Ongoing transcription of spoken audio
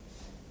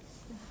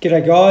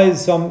G'day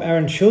guys, I'm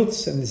Aaron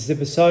Schultz and this is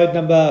episode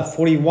number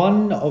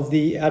 41 of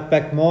the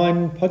Outback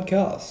Mind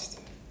Podcast.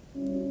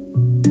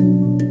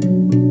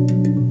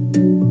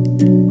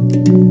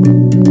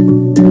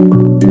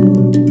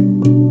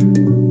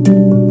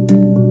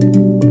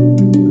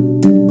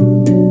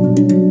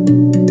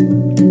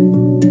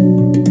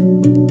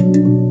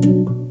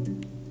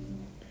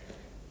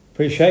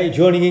 Appreciate you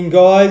joining in,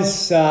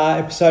 guys.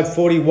 Episode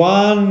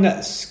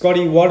 41.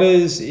 Scotty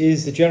Waters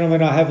is the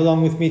gentleman I have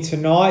along with me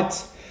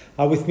tonight.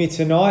 A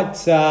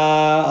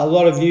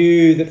lot of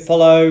you that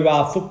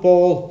follow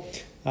football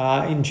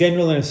in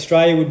general in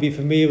Australia would be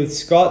familiar with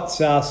Scott.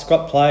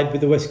 Scott played with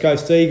the West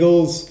Coast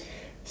Eagles,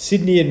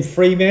 Sydney and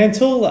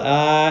Fremantle,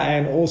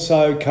 and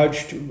also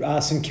coached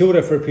St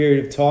Kilda for a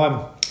period of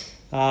time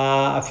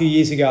a few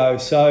years ago.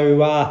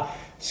 So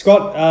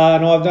Scott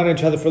and I have known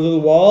each other for a little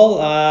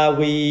while.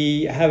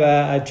 We have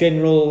a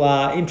general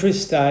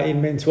interest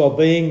in men's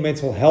wellbeing,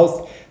 mental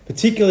health,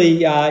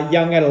 particularly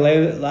young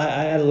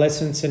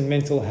adolescents and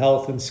mental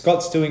health. And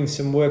Scott's doing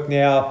some work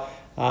now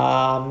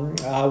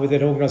with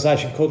an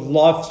organisation called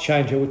Life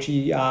Changer, which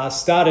he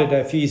started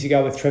a few years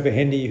ago with Trevor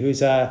Hendy,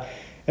 who's an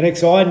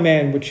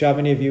ex-Ironman, which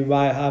many of you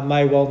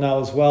may well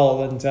know as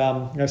well.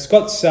 And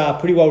Scott's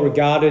pretty well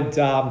regarded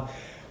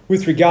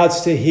with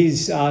regards to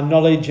his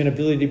knowledge and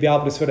ability to be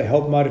able to sort of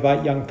help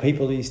motivate young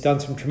people. He's done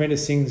some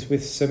tremendous things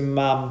with some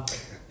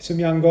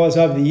young guys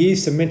over the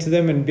years to mentor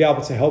them and be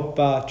able to help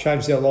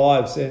change their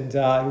lives.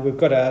 And we've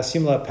got a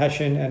similar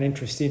passion and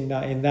interest in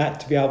that,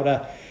 to be able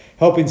to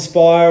help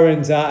inspire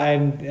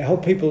and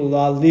help people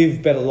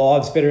live better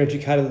lives, better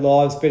educated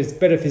lives,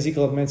 better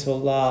physical and mental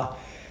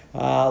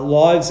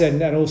lives,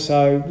 and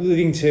also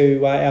living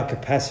to our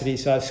capacity.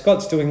 So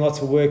Scott's doing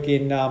lots of work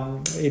in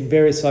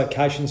various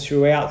locations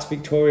throughout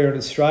Victoria and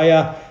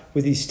Australia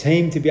with his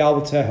team to be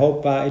able to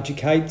help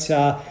educate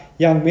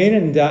young men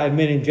and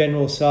men in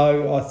general.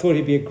 So I thought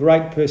he'd be a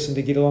great person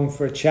to get along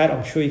for a chat.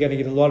 I'm sure you're going to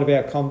get a lot of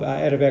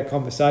out of our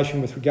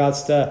conversation with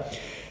regards to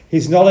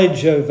his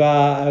knowledge of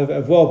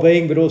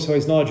well-being, but also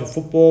his knowledge of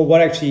football.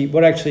 What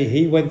actually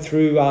he went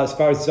through as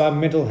far as his own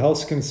mental health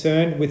is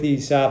concerned with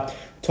his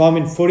time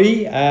in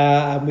footy,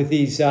 with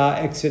his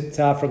exit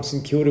from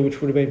St Kilda, which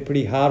would have been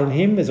pretty hard on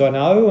him, as I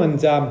know. And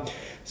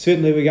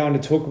certainly we're going to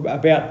talk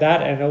about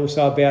that, and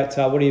also about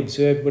what he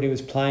observed when he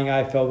was playing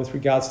AFL with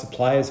regards to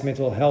players'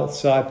 mental health.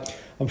 So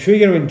I'm sure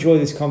you're going to enjoy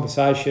this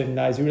conversation.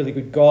 He's a really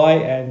good guy,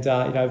 and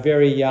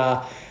very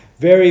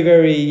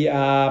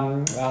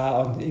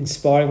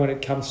inspiring when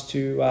it comes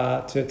to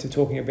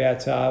talking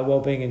about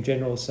wellbeing in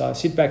general. So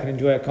sit back and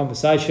enjoy our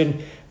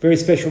conversation. Very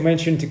special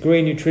mention to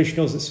Green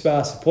Nutritionals that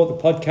support the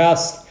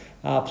podcast.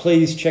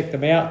 Please check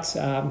them out,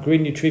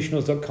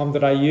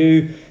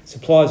 greennutritionals.com.au,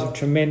 suppliers of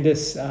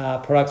tremendous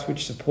products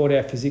which support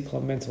our physical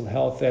and mental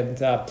health,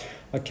 and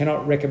I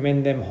cannot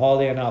recommend them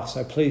highly enough.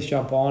 So please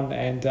jump on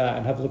and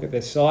have a look at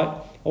their site.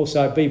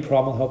 Also, Be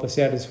Prime will help us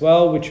out as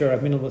well, which are a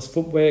minimalist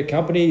footwear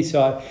company.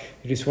 So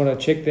you just want to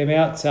check them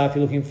out. If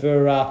you're looking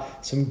for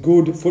some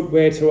good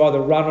footwear to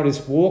either run or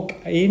just walk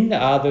in,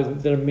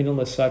 they're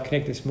minimalist, so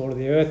connect us more to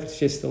the earth. It's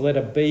just the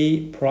letter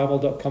B,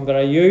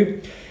 primal.com.au.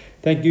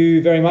 Thank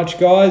you very much,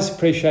 guys.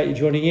 Appreciate you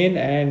joining in,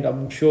 and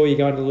I'm sure you're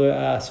going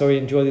to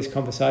enjoy this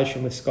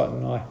conversation with Scott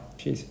and I.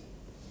 Cheers.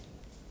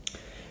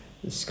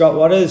 Scott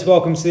Waters,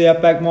 welcome to the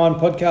Outback Mind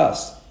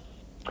Podcast.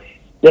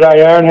 G'day,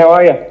 Aaron. How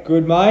are you?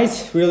 Good,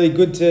 mate. Really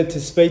good to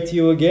speak to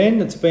you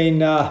again. It's been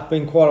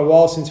quite a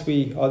while since I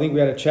think we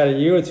had a chat a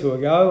year or two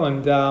ago,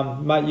 and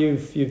mate,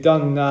 you've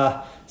done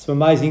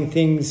some amazing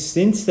things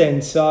since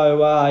then. So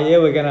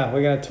we're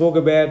gonna talk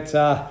about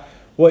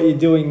what you're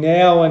doing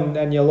now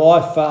and your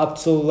life up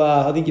till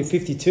I think you're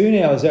 52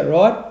 now. Is that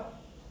right?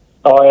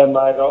 I am,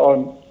 mate.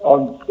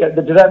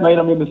 Does that mean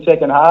I'm in the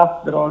second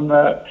half? But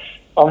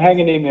I'm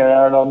hanging in there,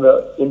 Aaron. I'm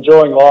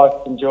enjoying life,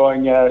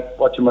 enjoying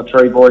watching my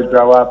three boys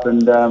grow up,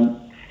 and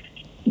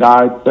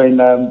it's been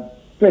a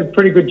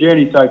pretty good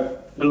journey. So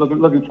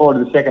looking forward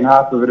to the second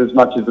half of it as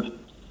much as the.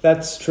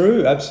 That's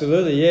true,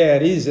 absolutely. Yeah,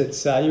 it is.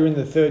 It's you're in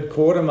the third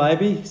quarter,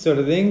 maybe, sort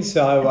of thing.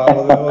 So,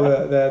 or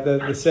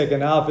the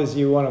second half, as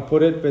you want to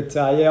put it. But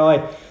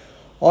I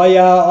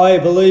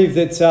believe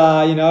that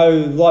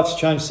life's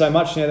changed so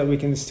much now that we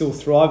can still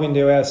thrive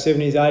into our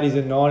 70s, 80s,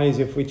 and 90s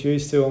if we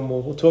choose to, and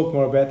we'll talk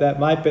more about that,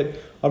 mate. But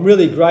I'm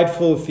really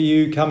grateful for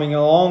you coming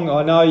along.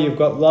 I know you've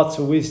got lots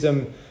of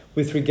wisdom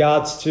with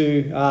regards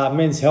to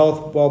men's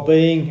health,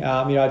 well-being,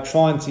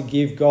 trying to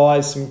give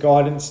guys some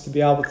guidance to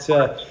be able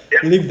to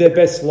live their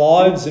best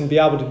lives and be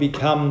able to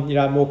become,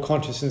 more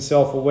conscious and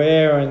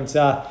self-aware. And,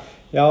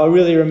 I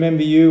really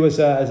remember you as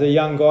a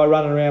young guy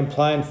running around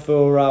playing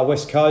for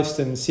West Coast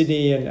and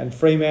Sydney and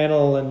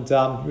Fremantle, and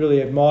really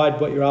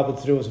admired what you're able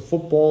to do as a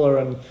footballer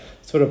and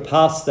sort of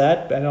past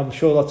that. And I'm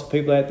sure lots of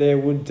people out there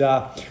would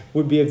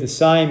be of the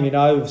same,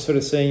 sort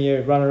of seeing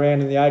you run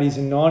around in the 80s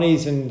and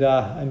 90s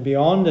and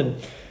beyond. And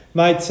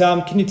mate,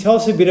 can you tell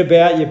us a bit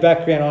about your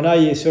background? I know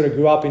you sort of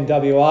grew up in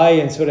WA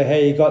and sort of how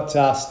you got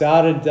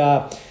started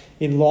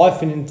in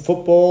life and in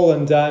football,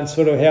 and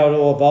sort of how it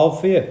all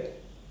evolved for you.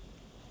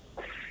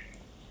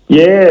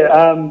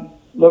 Yeah,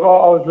 look,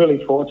 I was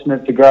really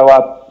fortunate to grow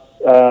up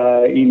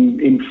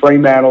in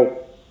Fremantle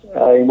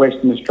in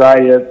Western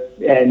Australia,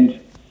 and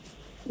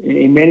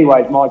in many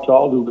ways my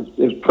childhood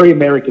was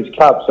pre-America's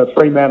Cup, so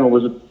Fremantle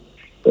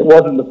it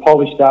wasn't the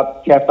polished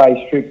up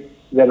cafe strip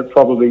that it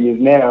probably is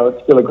now.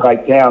 It's still a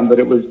great town, but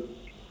it was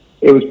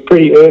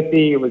pretty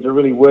earthy. It was a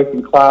really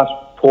working class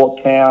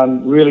port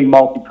town, really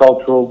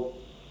multicultural.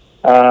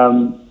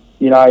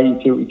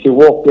 If you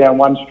walk down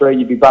one street,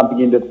 you'd be bumping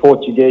into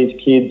Portuguese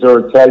kids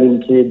or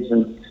Italian kids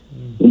and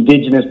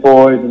Indigenous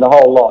boys and the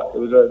whole lot. It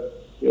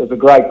was a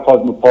great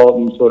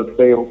cosmopolitan sort of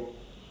feel.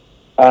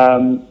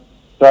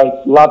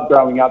 So loved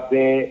growing up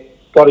there.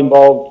 Got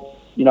involved,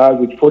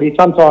 with footy.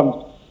 Sometimes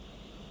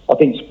I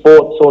think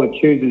sport sort of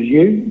chooses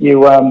you. You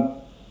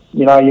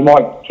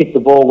might kick the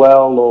ball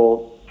well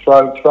or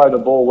throw the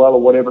ball well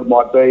or whatever it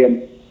might be,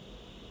 and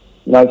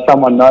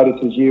someone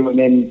notices you, and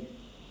then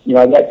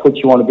that puts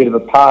you on a bit of a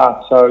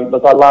path. So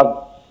look, I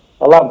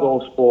loved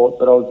all sport,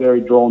 but I was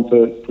very drawn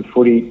to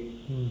footy,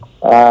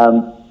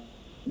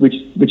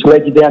 which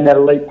led you down that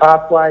elite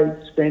pathway.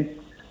 Spent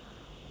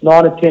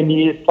 9 or 10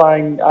 years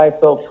playing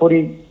AFL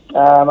footy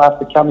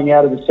after coming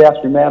out of the South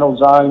Fremantle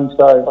zone.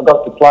 So I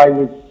got to play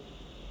with.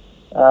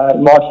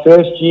 My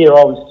first year,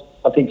 I was,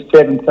 I think,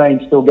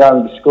 17, still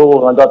going to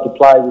school, and I got to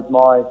play with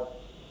my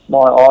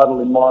idol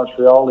in Maurice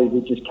Rioli,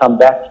 who'd just come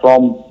back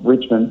from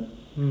Richmond.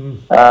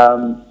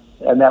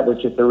 And that was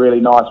just a really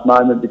nice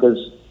moment because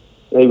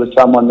he was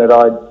someone that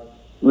I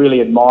really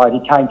admired.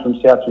 He came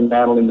from South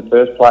Fremantle in the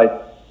first place,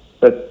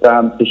 but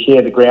to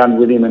share the ground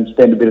with him and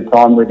spend a bit of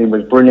time with him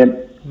was brilliant.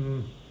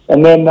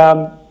 And then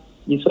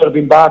you sort of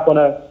embark on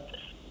a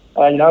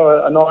 9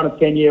 or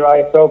 10 year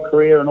AFL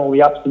career and all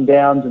the ups and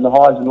downs and the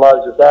highs and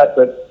lows of that,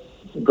 but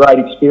a great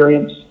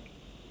experience.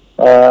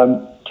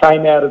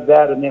 Came out of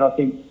that, and then I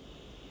think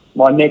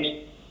my next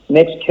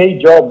key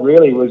job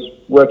really was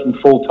working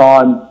full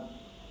time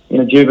in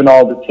a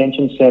juvenile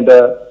detention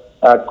centre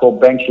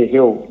called Banksia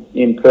Hill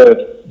in Perth.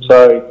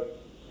 So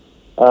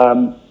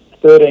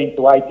 13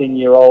 to 18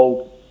 year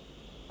old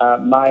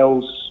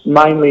males,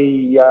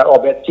 mainly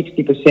about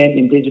 60%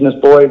 Indigenous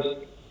boys,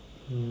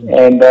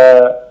 and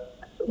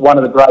one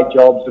of the great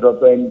jobs that I've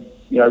been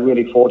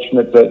really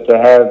fortunate to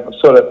have. I've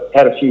sort of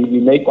had a few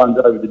unique ones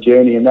over the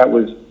journey, and that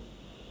was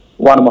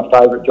one of my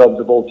favourite jobs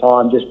of all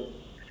time. Just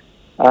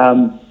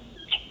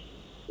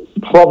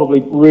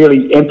probably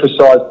really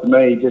emphasised to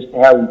me just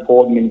how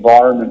important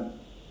environment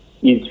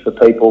is for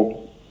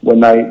people when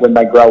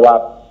they grow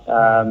up,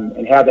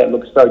 and how that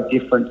looks so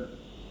different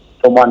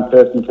from one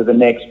person to the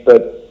next.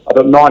 But I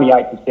thought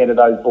 98% of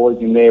those boys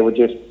in there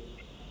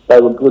they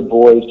were good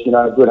boys,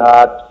 good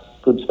hearts,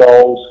 good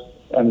souls,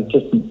 and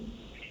just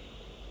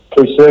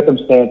through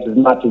circumstance as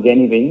much as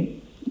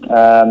anything,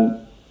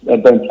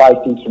 they've been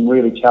placed in some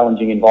really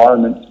challenging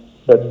environments.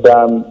 But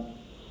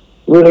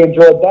really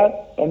enjoyed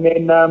that, and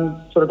then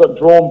sort of got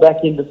drawn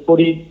back into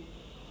footy,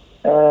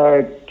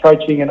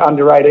 coaching at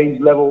under-18s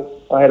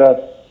level. I had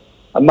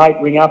a mate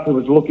ring up who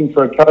was looking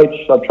for a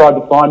coach. I tried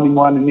to find him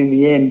one, and in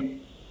the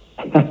end,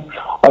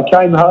 I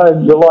came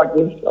home. You're like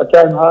this. I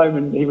came home,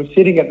 and he was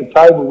sitting at the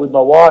table with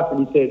my wife,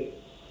 and he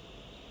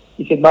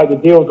said, mate, the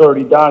deal's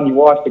already done. Your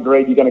wife's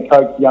agreed you're going to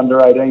coach the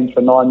under-18s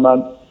for 9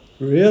 months.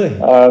 Really?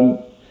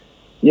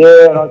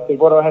 Yeah, and I said,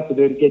 what do I have to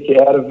do to get you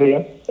out of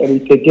here? And he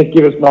said, just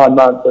give us 9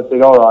 months. I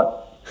said, all right.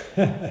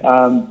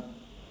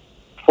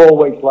 4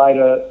 weeks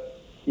later,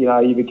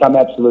 you become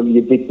absolutely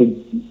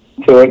addicted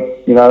to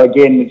it.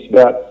 Again, it's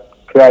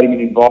about creating an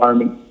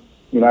environment,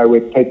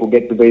 where people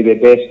get to be their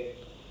best.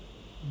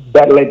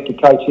 That led to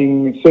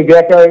coaching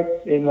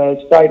Subiaco in the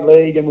state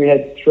league, and we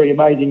had 3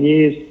 amazing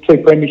years, 2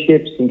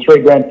 premierships and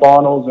 3 grand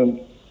finals.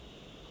 And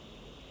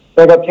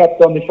so I got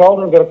tapped on the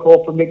shoulder and got a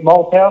call from Mick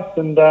Malthouse,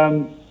 and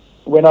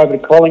went over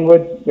to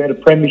Collingwood. We had a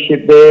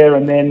premiership there,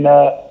 and then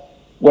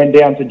went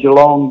down to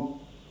Geelong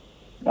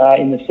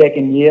in the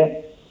second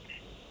year.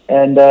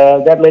 And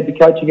that led to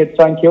coaching at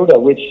St Kilda,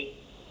 which,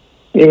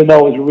 even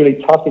though it was a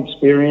really tough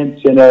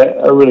experience and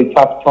a really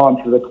tough time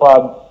for the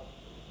club,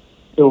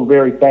 still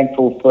very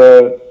thankful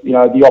for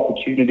the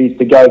opportunities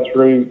to go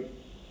through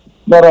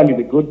not only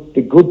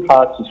the good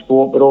parts of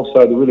sport, but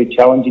also the really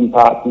challenging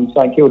parts. And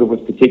St Kilda was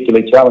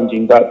particularly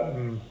challenging, but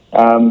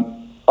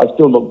I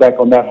still look back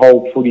on that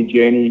whole footy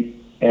journey,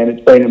 and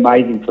it's been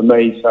amazing for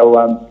me. So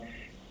I'm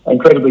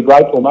incredibly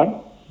grateful, mate.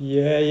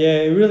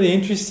 Yeah, really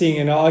interesting.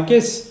 And I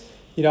guess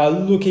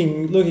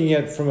looking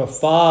at from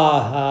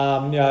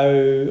afar,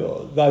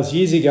 those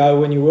years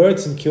ago when you were at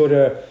St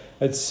Kilda,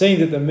 it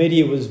seemed that the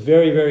media was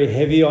very, very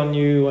heavy on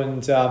you,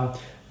 and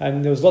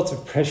there was lots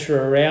of pressure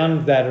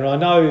around that. And I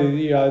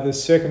know, the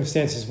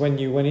circumstances when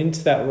you went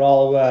into that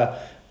role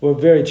were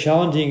very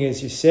challenging,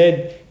 as you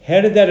said.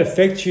 How did that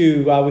affect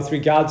you with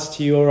regards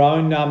to your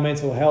own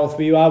mental health?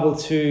 Were you able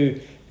to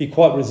be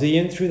quite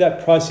resilient through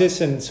that process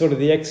and sort of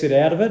the exit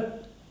out of it?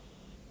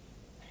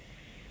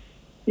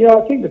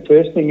 I think the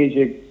first thing is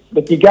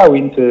you go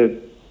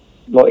into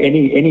like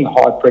any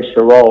high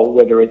pressure role,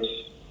 whether it's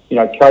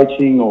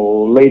coaching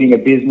or leading a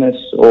business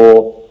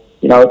or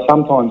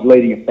sometimes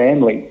leading a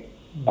family.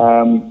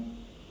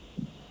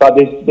 But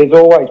there's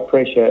always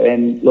pressure,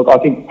 and look, I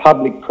think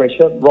public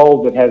pressure,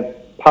 roles that have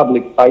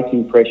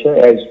public-facing pressure,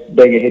 as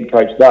being a head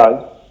coach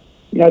does,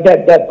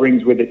 that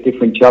brings with it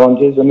different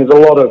challenges, and there's a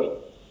lot of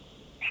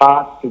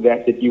parts to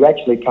that you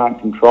actually can't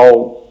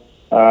control.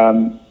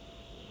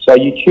 So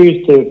you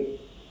choose to.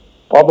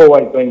 I've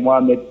always been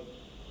one that,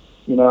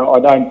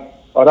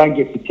 I don't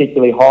get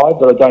particularly high,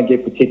 but I don't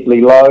get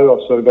particularly low.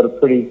 I've sort of got a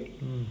pretty.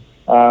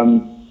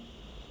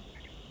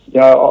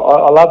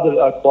 I loved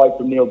a quote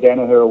from Neil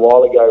Danaher a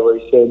while ago where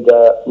he said,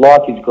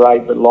 "Life is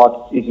great, but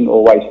life isn't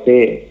always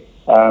fair."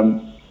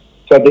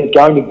 So there's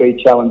going to be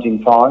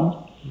challenging times.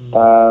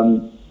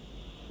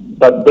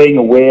 But being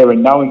aware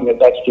and knowing that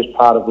that's just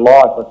part of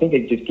life, I think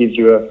it just gives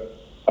you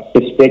a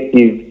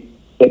perspective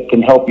that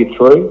can help you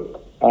through.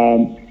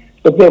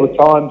 But there were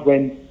times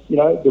when,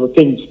 there were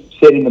things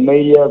said in the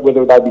media,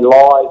 whether they be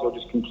lies or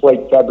just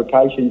complete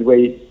fabrications, where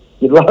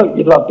you'd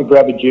love to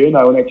grab a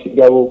journo and actually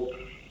go,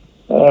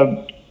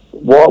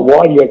 well, why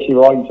are you actually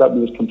writing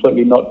something that's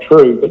completely not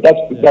true? But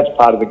that's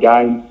part of the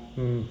game.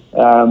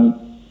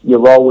 You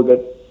roll with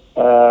it.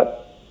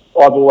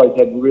 I've always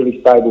had really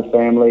stable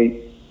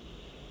family.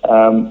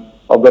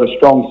 I've got a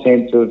strong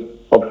sense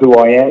of who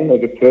I am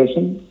as a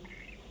person,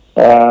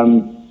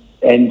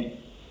 and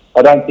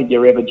I don't think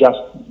you're ever just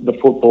the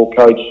football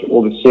coach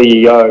or the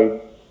CEO.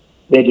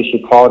 They're just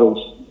your titles.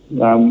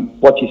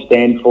 What you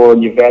stand for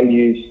and your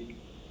values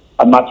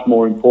are much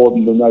more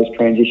important than those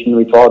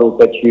transitionary titles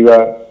that you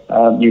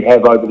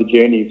have over the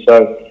journey.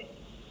 So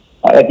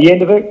at the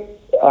end of it,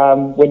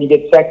 when you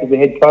get sacked as the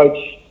head coach,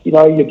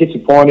 you're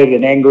disappointed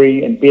and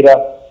angry and bitter.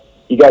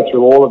 You go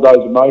through all of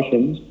those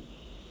emotions.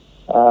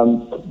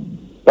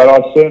 But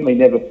I certainly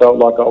never felt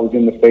like I was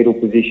in the fetal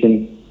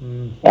position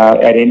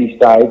at any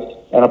stage.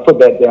 And I put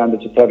that down to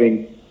just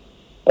having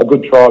a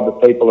good tribe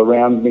of people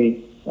around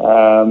me.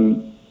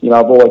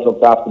 I've always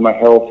looked after my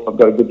health. I've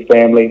got a good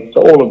family.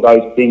 So all of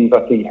those things,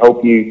 I think,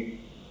 help you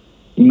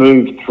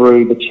move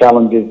through the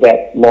challenges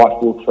that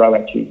life will throw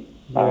at you.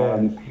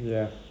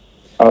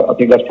 I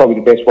think that's probably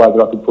the best way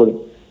that I could put it.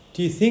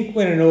 Do you think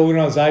when an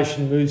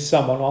organisation moves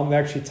someone on, they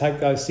actually take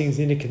those things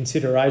into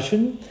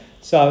consideration?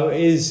 So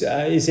is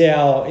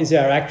our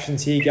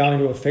actions here going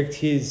to affect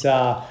his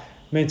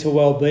mental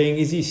well-being?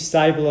 Is he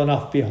stable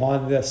enough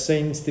behind the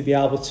scenes to be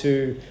able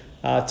to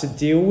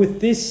deal with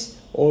this,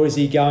 or is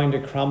he going to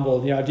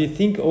crumble? Do you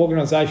think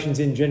organisations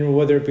in general,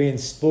 whether it be in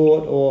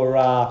sport or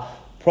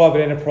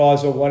private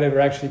enterprise or whatever,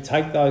 actually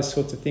take those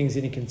sorts of things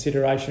into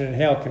consideration, and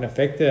how it can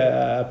affect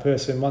a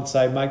person once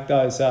they make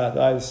those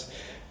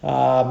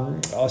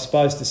I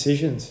suppose,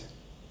 decisions?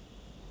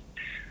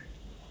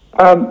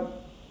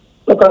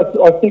 Look,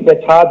 I think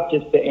that's hard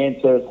just to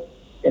answer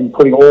and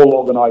putting all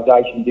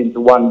organisations into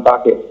one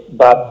bucket.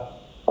 But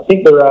I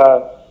think there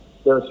are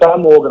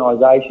some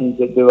organisations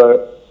that do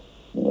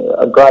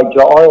a great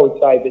job. I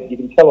always say that you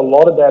can tell a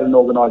lot about an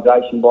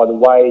organisation by the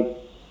way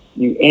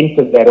you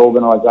enter that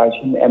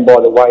organisation and by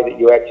the way that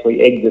you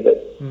actually exit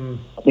it.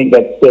 I think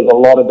that says a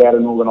lot about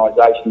an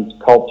organisation's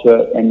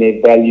culture and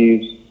their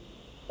values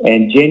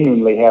and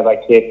genuinely how they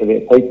care for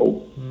their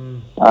people.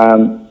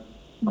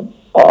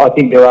 I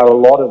think there are a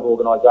lot of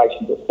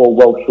organisations that fall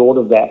well short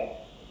of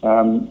that.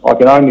 I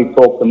can only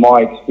talk to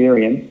my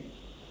experience,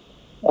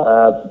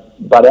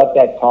 but at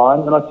that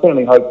time, and I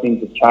certainly hope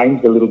things have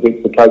changed a little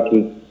bit for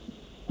coaches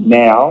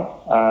now,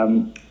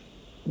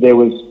 there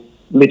was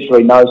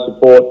literally no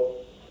support.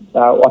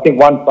 I think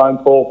one phone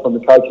call from the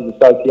Coaches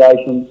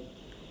Association,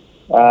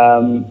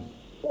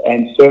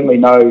 and certainly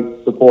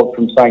no support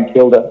from St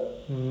Kilda.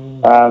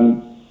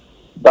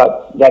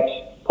 But that's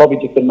probably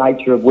just the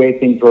nature of where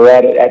things were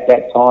at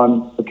that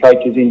time for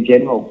coaches in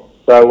general.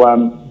 So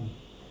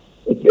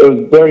it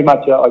was very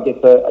much,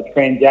 a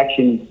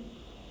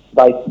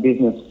transaction-based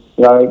business.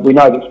 We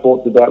know that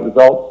sport's about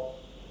results.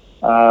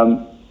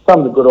 Some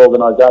of the good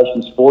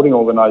organisations, sporting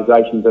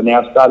organisations, are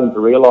now starting to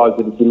realise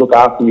that if you look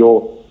after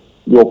your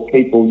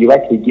people, you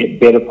actually get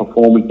better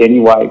performance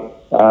anyway.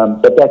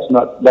 But that's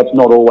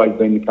not always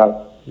been the case.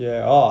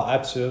 Yeah,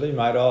 absolutely,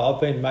 mate. I've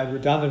been made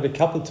redundant a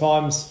couple of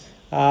times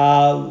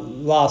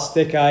last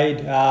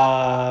decade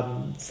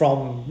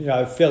from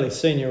fairly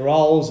senior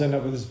roles, and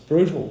it was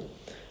brutal.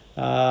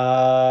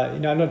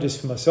 Not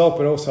just for myself,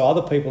 but also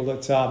other people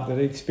that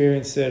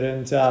experienced it,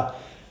 and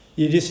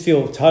you just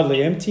feel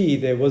totally empty.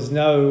 There was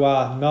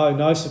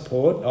no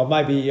support. Or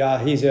maybe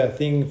here's a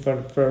thing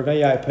for an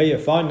EAP, a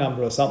phone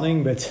number or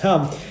something, but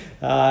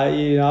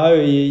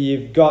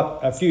you've got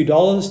a few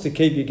dollars to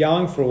keep you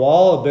going for a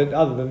while. But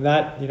other than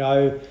that,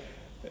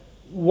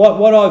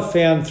 what I've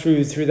found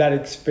through that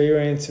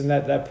experience and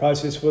that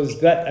process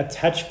was that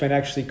attachment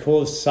actually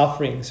caused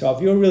suffering. So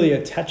if you're really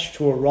attached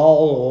to a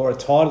role or a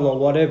title or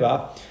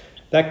whatever,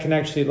 that can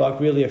actually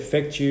really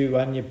affect you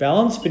and your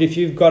balance. But if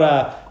you've got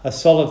a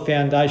solid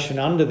foundation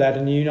under that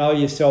and you know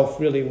yourself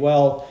really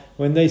well,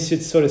 when these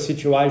sort of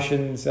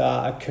situations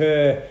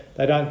occur,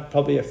 they don't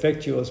probably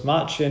affect you as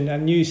much.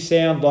 And you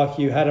sound like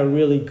you had a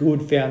really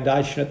good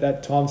foundation at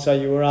that time, so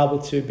you were able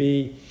to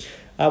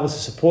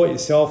support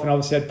yourself, and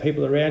obviously had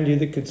people around you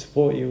that could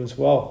support you as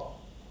well.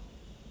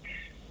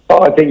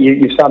 I think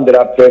you summed it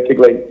up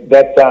perfectly.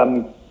 That,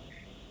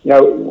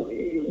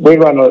 we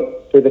run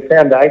through the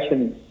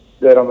foundation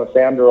that I'm a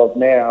founder of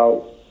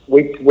now,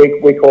 we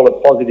call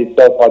it positive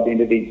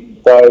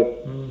self-identity. So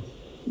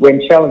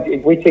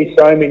if we see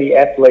so many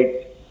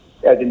athletes,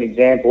 as an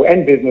example,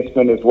 and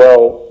businessmen as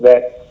well,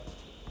 that,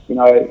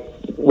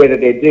 whether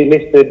they're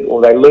delisted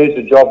or they lose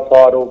a job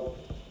title,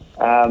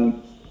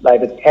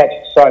 they've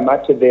attached so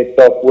much of their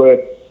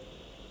self-worth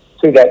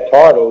to that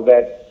title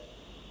that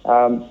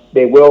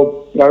their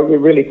world, it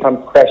really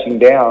comes crashing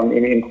down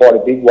in quite a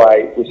big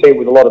way. We see it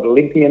with a lot of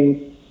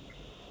Olympians,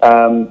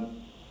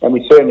 and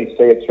we certainly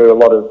see it through a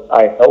lot of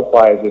AFL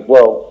players as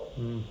well.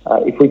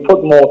 If we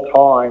put more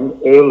time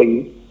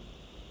early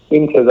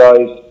into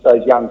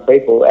those young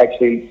people,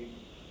 actually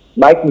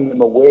making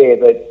them aware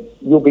that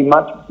you'll be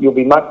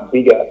much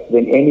bigger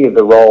than any of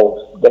the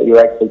roles that you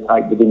actually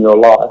take within your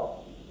life.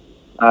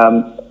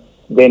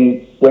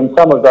 Then when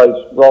some of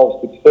those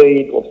roles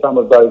succeed or some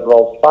of those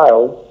roles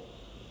fail,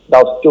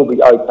 they'll still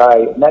be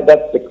okay. And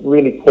that's the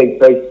really key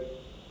piece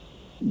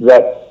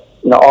that,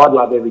 I'd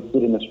love every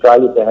kid in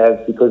Australia to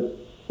have, because,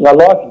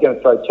 life is going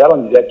to throw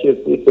challenges at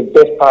you. It's the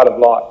best part of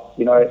life,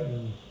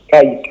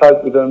 how you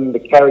cope with them, the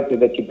character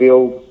that you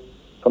build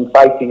from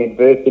facing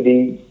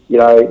adversity,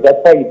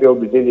 that's how you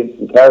build resilience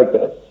and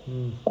character.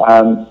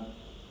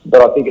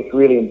 But I think it's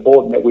really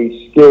important that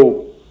we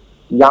skill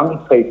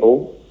young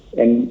people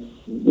and,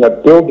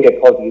 build their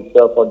positive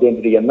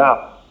self-identity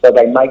enough so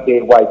they make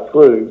their way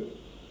through.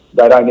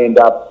 They don't end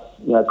up,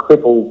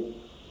 crippled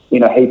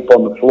in a heap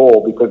on the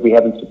floor because we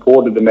haven't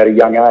supported them at a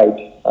young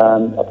age.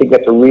 I think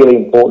that's a really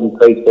important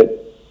piece that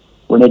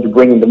we need to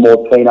bring into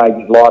more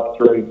teenagers' life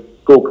through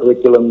school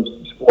curriculums,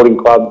 sporting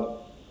clubs,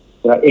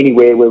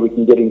 anywhere where we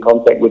can get in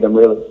contact with them,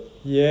 really.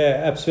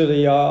 Yeah,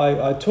 absolutely.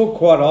 I talk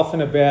quite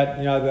often about,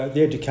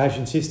 the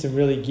education system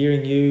really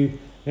gearing you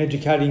and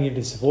educating you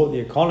to support the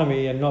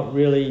economy, and not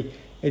really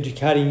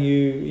educating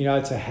you,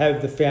 to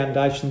have the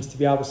foundations to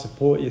be able to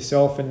support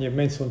yourself and your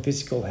mental and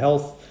physical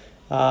health,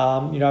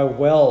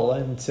 well.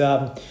 And,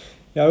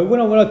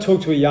 when I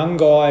talk to a young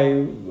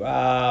guy,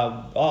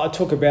 I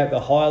talk about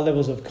the higher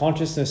levels of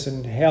consciousness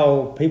and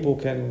how people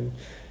can,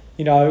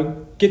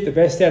 get the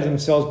best out of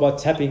themselves by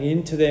tapping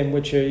into them,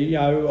 which are,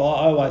 I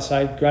always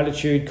say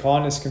gratitude,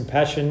 kindness,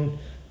 compassion,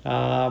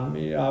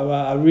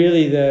 are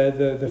really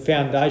the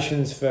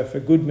foundations for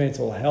good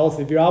mental health.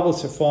 If you're able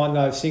to find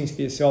those things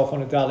for yourself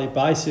on a daily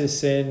basis,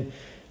 then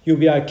you'll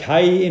be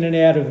okay in and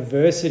out of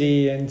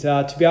adversity. And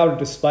to be able to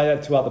display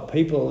that to other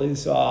people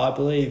is, I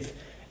believe,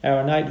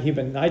 our innate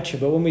human nature.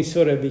 But when we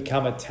sort of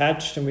become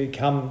attached and we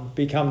become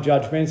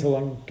judgmental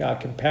and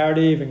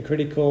comparative and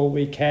critical,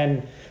 we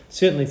can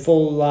certainly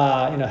fall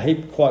in a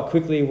heap quite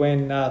quickly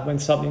when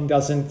something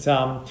doesn't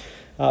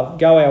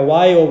go our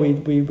way, or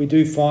we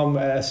do find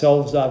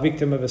ourselves a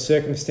victim of a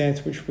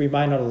circumstance which we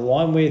may not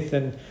align with,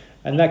 and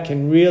that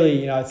can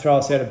really throw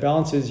us out of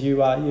balance. As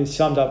you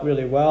summed up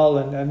really well,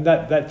 and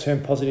that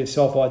term positive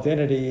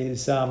self-identity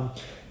is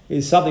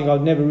something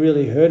I've never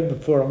really heard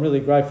before. I'm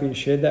really grateful you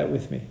shared that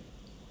with me.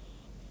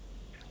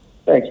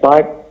 Thanks,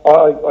 mate.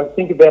 I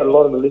think about a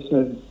lot of the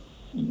listeners,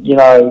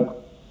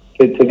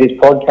 to this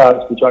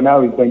podcast, which I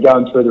know has been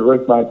going through the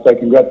roof, mate, so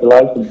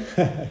congratulations.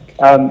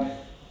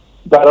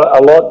 But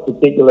a lot,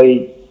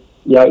 particularly,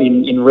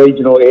 in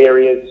regional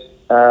areas,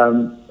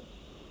 and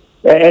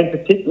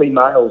particularly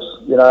males,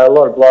 a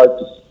lot of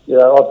blokes,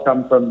 I've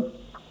come from,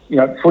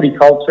 footy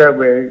culture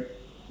where,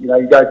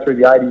 you go through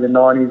the 80s and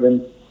 90s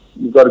and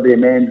you've got to be a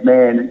man's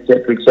man, et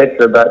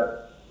cetera,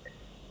 but,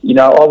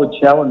 I would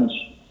challenge,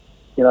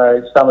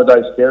 some of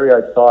those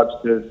stereotypes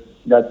to,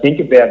 think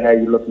about how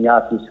you're looking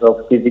after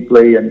yourself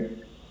physically, and,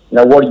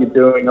 what are you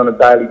doing on a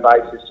daily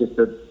basis just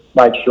to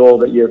make sure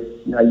that you're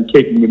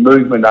keeping your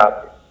movement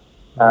up.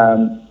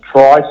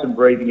 Try some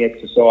breathing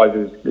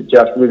exercises that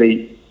just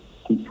really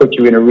can put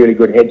you in a really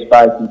good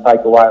headspace and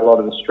take away a lot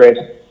of the stress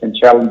and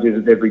challenges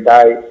of every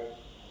day.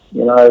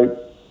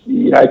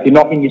 If you're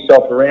knocking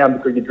yourself around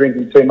because you're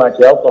drinking too much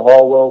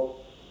alcohol,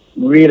 well,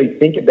 really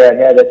think about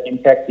how that's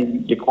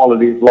impacting your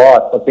quality of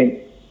life. I think,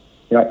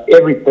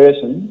 every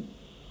person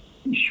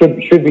should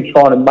be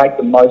trying to make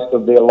the most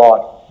of their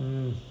life.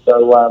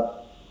 So,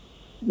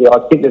 I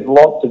think there's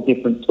lots of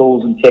different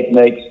tools and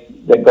techniques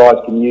that guys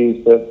can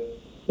use to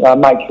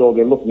make sure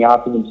they're looking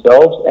after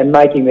themselves and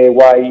making their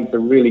way into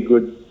really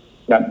good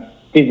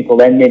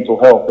physical and mental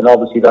health. And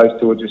obviously those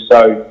two are just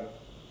so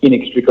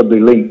inextricably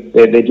linked.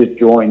 They're just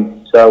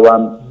joined. So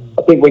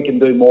I think we can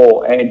do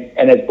more.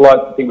 And as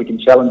blokes, I think we can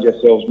challenge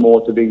ourselves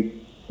more to be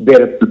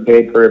better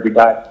prepared for every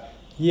day.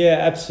 Yeah,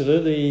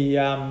 absolutely.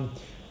 I've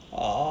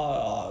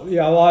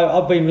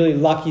been really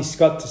lucky,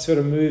 Scott, to sort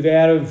of move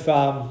out of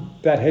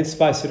that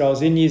headspace that I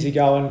was in years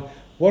ago. And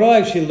what I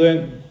actually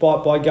learned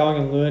by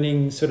going and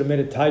learning sort of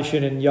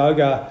meditation and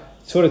yoga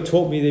sort of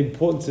taught me the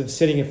importance of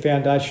setting a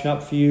foundation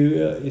up for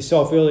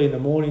yourself early in the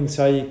morning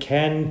so you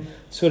can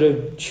sort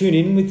of tune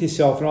in with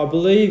yourself. And I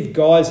believe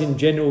guys in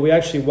general, we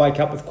actually wake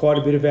up with quite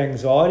a bit of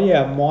anxiety.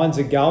 Our minds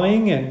are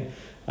going, and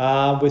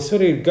we've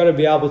sort of got to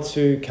be able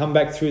to come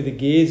back through the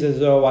gears,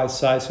 as I always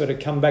say, sort of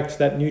come back to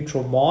that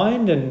neutral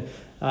mind. And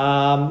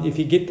if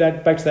you get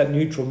that back to that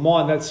neutral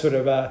mind, that's sort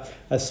of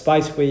a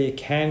space where you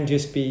can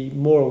just be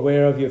more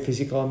aware of your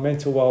physical and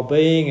mental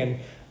well-being, and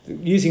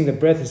using the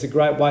breath is a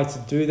great way to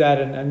do that,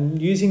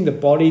 and using the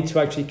body to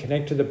actually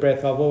connect to the breath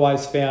I've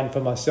always found for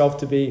myself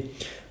to be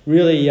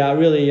really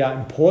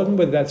important,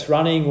 whether that's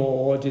running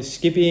or just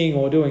skipping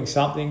or doing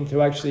something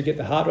to actually get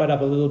the heart rate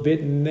up a little bit,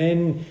 and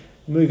then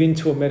move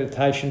into a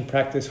meditation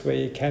practice where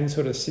you can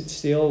sort of sit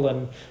still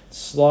and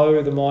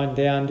slow the mind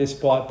down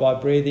just by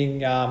breathing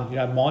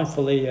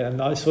mindfully and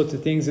those sorts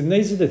of things. And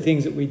these are the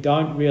things that we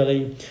don't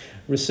really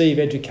receive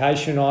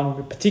education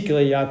on,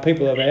 particularly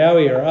people of our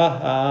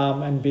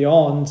era and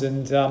beyond.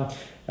 And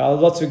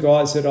lots of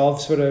guys that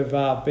I've sort of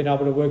been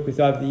able to work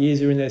with over the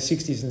years are in their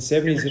 60s and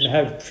 70s and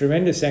have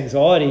tremendous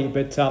anxiety,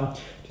 but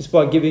just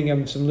by giving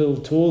them some little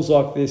tools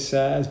like this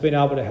has been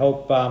able to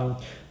help them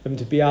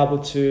to be able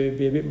to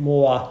be a bit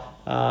more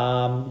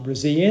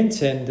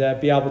resilient and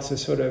be able to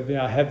sort of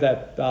have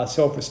that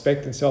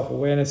self-respect and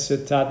self-awareness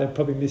that they've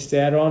probably missed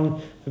out on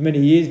for many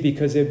years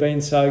because they've been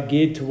so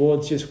geared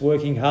towards just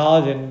working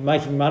hard and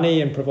making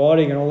money and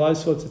providing and all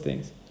those sorts of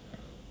things.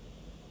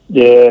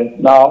 Yeah,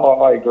 no,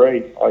 I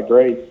agree. I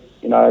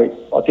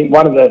think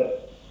one of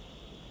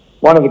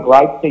the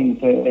great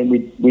things, and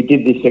we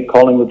did this at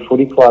Collingwood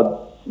Footy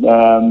Club.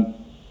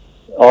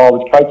 I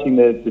was coaching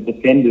the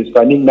defenders,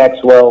 so Nick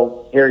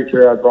Maxwell, Harry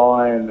Terry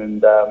O'Brien,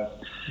 and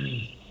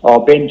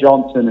Ben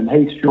Johnson and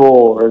Heath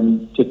Shaw,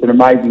 and just an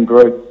amazing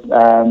group.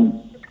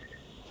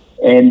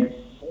 And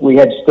we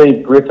had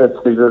Steve Griffiths,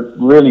 who's a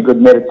really good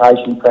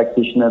meditation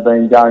practitioner,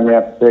 been going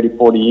around for 30,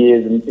 40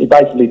 years, and he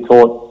basically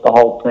taught the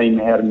whole team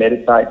how to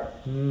meditate.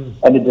 And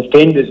the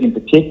defenders in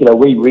particular,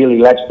 we really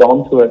latched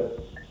onto it.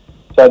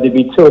 So there'd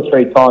be 2 or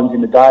 3 times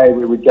in the day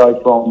we would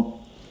go from,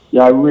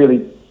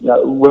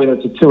 whether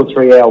it's a 2 or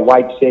 3 hour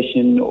weight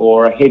session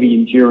or a heavy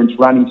endurance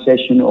running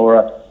session or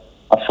a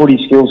footy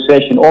skills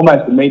session,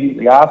 almost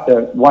immediately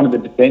after, one of the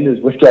defenders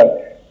would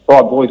go,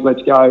 right, boys,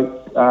 let's go.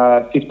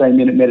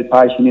 15-minute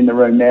meditation in the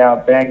room now.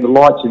 Bang, the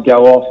lights would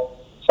go off.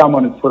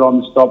 Someone would put on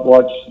the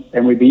stopwatch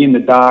and we'd be in the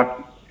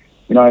dark,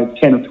 10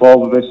 or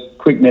 12 of us,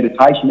 quick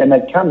meditation. And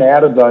they'd come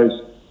out of those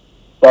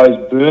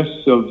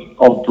bursts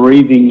of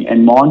breathing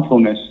and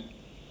mindfulness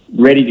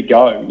ready to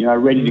go,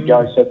 ready to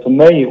go. So for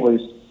me, it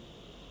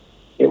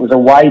was a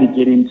way to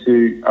get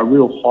into a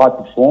real high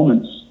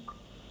performance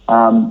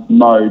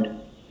mode.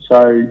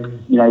 So,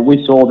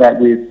 we saw that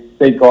with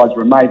these guys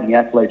were amazing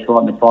athletes right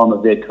in the prime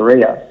of their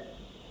career.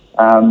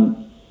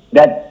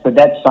 But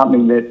that's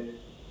something that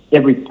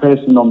every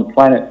person on the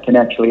planet can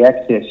actually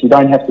access. You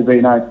don't have to be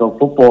an AFL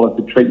footballer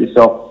to treat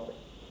yourself,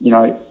 in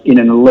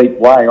an elite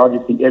way. I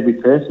just think every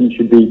person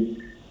should be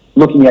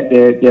looking at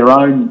their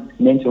own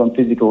mental and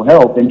physical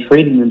health and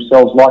treating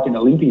themselves like an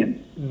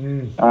Olympian.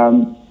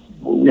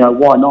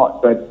 Why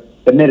not?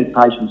 But the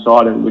meditation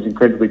side of it was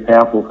incredibly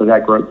powerful for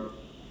that group.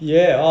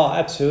 Yeah,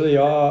 absolutely.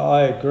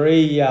 I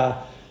agree.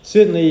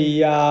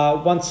 Certainly,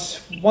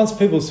 once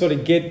people sort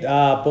of get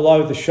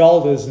below the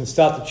shoulders and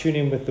start to tune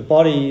in with the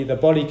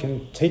body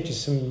can teach you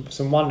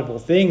some wonderful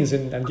things,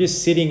 and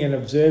just sitting and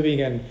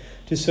observing and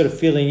just sort of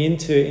feeling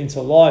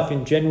into life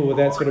in general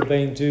without sort of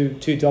being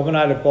too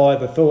dominated by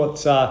the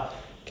thoughts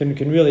can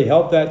really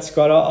help that,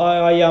 Scott.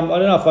 I don't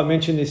know if I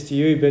mentioned this to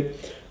you, but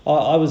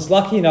I was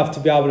lucky enough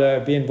to be able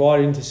to be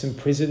invited into some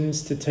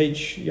prisons to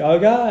teach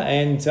yoga,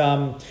 and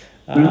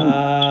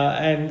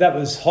that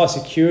was high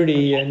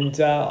security, and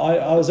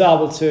I was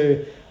able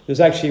to. There's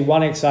actually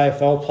one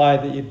ex-AFL player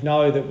that you'd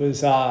know that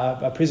was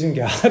a prison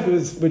guard,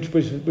 which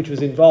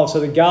was involved. So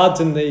the guards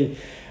and the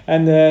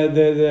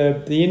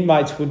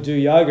inmates would do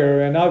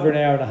yoga, and over an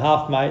hour and a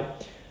half, mate,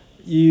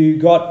 you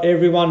got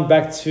everyone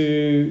back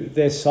to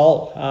their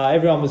soul.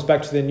 Everyone was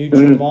back to their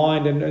neutral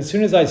mind, and as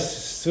soon as they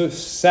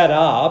sat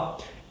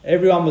up,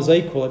 everyone was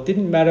equal. It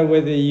didn't matter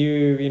whether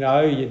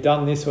you'd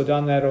done this or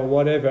done that or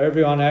whatever.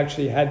 Everyone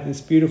actually had this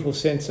beautiful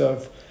sense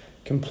of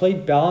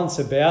complete balance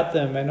about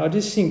them. And I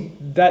just think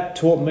that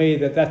taught me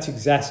that that's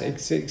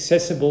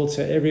accessible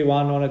to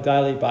everyone on a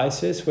daily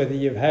basis, whether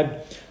you've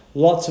had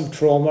lots of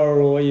trauma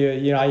or you're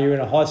in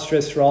a high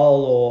stress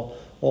role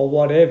or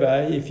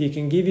whatever. If you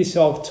can give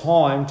yourself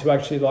time to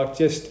actually, like,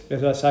 just,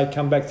 as I say,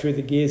 come back through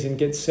the gears and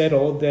get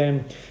settled,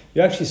 then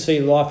you actually see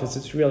life as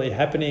it's really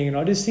happening. And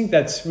I just think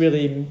that's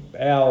really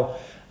our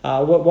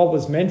what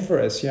was meant for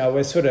us.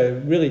 We're sort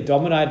of really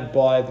dominated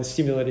by the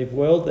stimulative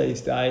world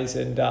these days,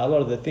 and a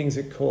lot of the things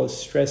that cause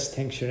stress,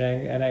 tension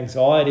and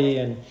anxiety.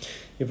 And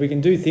if we can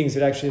do things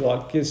that actually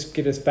just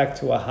get us back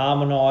to a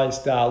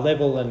harmonised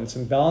level and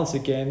some balance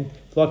again,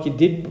 like you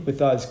did with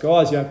those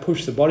guys,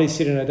 push the body,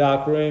 sit in a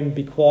dark room,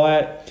 be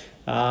quiet,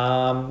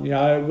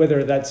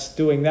 whether that's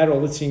doing that or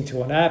listening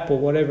to an app or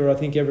whatever. I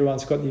think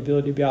everyone's got the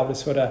ability to be able to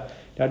sort of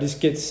just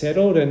get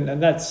settled,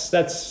 and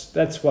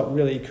that's what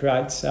really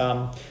creates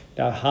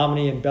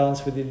harmony and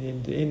balance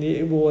within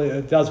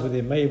it does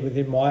within me,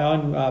 within my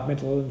own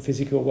mental and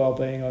physical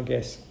well-being, I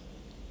guess.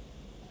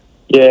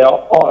 Yeah,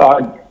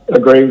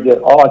 agree with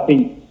you. I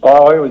think I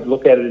always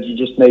look at it as you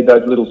just need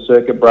those little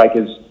circuit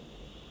breakers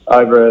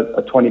over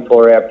a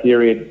 24-hour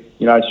period.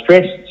 You know,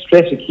 stress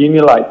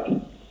accumulates.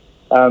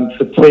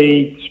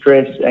 Fatigue,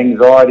 stress,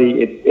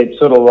 anxiety, it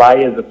sort of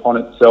layers upon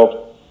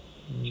itself.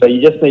 So you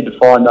just need to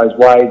find those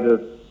ways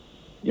of,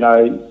 you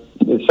know,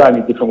 there's so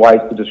many different ways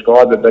to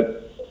describe it,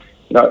 but,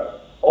 you know,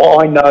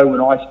 I know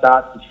when I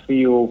start to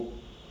feel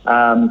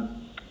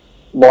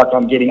like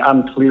I'm getting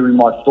unclear in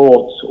my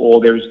thoughts,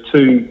 or there's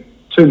too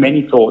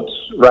many thoughts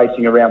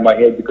racing around my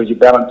head because you're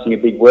balancing a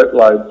big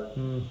workload.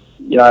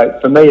 You know,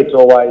 for me, it's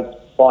always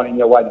finding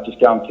a way to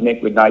just go and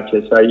connect with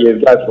nature. So you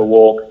go for a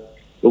walk.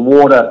 The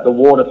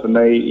water for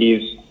me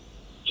is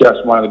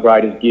just one of the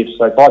greatest gifts.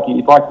 So if I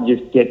can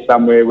just get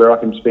somewhere where I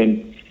can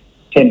spend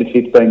 10 to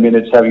 15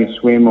 minutes having a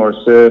swim or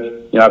a surf,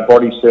 you know,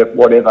 body surf,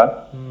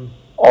 whatever,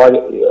 I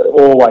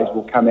always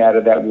will come out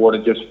of that water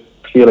just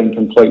feeling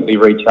completely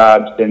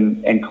recharged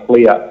and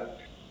clear.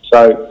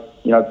 So,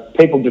 you know,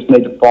 people just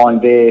need to find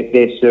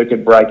their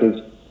circuit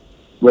breakers,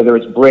 whether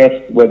it's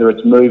breath, whether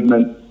it's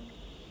movement.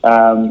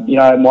 You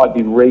know, it might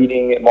be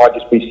reading, it might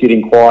just be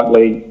sitting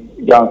quietly,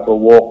 going for a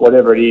walk,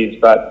 whatever it is,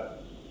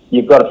 but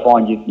you've got to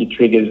find your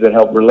triggers that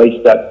help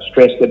release that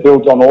stress that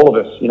builds on all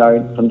of us, you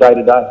know, from day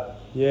to day.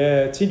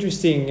 Yeah, it's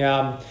interesting.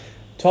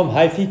 Tom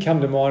Hafey come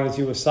to mind as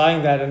you were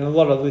saying that, and a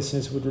lot of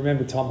listeners would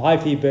remember Tom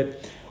Hafey,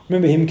 but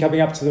remember him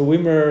coming up to the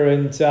Wimmera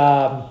and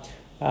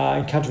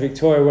in country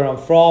Victoria where I'm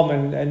from,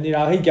 and you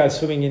know, he'd go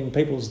swimming in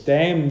people's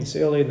dams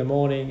early in the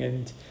morning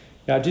and,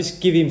 you know,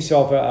 just give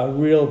himself a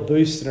real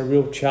boost and a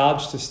real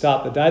charge to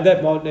start the day.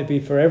 That might not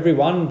be for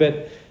everyone,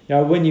 but you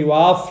know, when you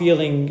are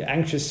feeling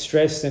anxious,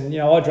 stressed, and, you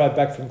know, I drove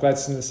back from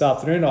Gladstone this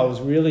afternoon, I was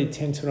really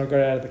tense when I got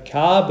out of the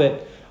car,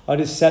 but I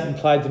just sat and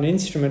played an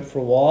instrument for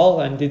a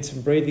while and did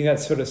some breathing. That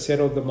sort of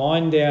settled the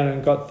mind down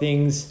and got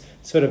things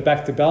sort of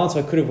back to balance.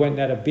 I could have went and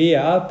had a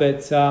beer,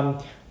 but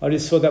I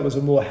just thought that was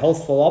a more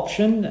healthful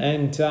option.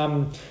 And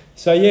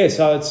so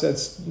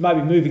it's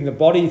maybe moving the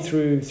body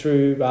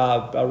through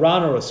a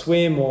run or a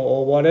swim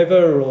or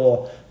whatever,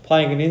 or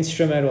playing an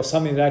instrument or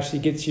something that actually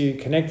gets you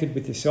connected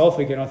with yourself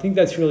again. I think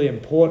that's really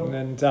important.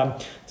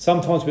 And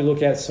sometimes we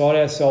look outside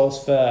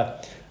ourselves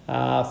for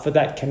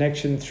that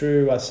connection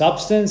through a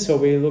substance, or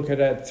we look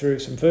at it through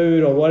some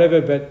food or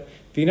whatever. But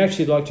if you can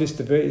actually just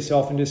divert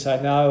yourself and just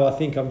say, no, I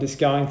think I'm just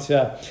going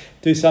to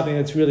do something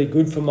that's really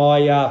good for my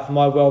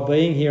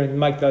well-being here, and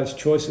make those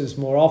choices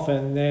more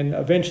often, then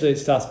eventually it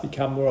starts to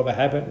become more of a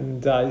habit,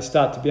 and you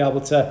start to be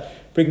able to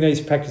bring these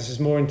practices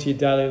more into your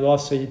daily life,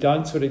 so you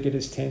don't sort of get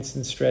as tense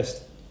and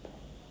stressed.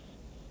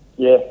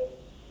 Yeah.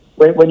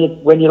 When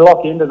you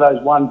lock into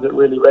those ones that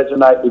really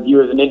resonate with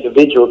you as an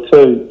individual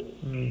too,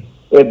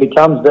 it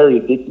becomes very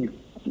addictive,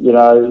 you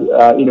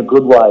know, in a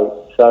good way.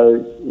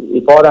 So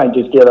if I don't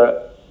just get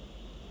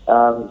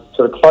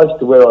sort of close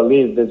to where I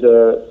live, there's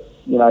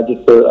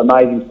just an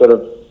amazing sort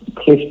of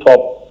cliff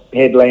top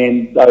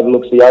headland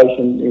overlooks the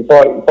ocean. If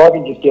I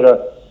can just get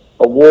a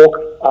walk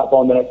up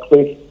on that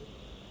cliff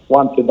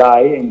once a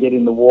day and get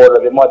in the water,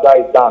 then my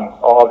day's done.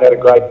 I've had a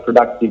great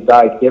productive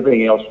day.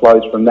 Everything else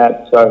flows from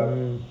that.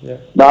 So,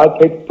 no,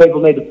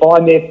 people need to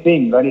find their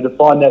thing. They need to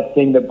find that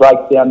thing that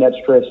breaks down that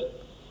stress.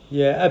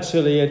 Yeah,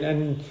 absolutely.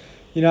 And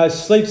you know,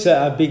 sleep's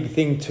a big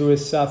thing for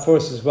us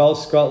as well,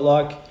 Scott.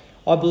 Like,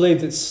 I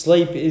believe that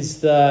sleep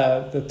is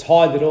the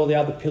tide that all the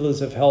other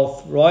pillars of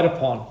health ride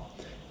upon.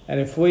 And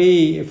if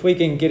we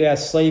can get our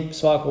sleep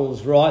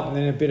cycles right and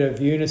then a bit of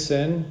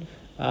unison,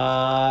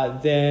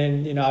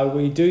 then, you know,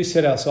 we do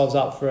set ourselves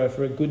up for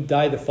a good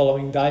day the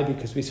following day,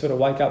 because we sort of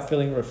wake up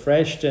feeling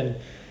refreshed. And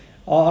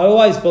I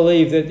always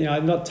believe that, you know,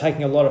 not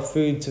taking a lot of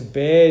food to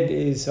bed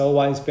is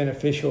always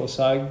beneficial.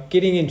 So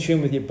getting in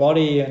tune with your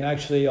body and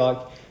actually like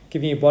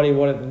giving your body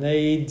what it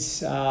needs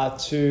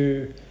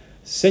to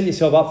set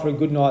yourself up for a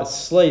good night's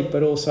sleep,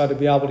 but also to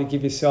be able to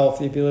give yourself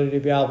the ability to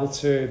be able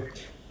to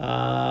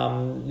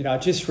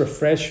just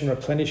refresh and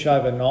replenish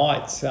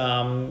overnight.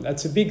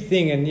 It's a big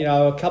thing, and, you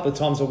know, a couple of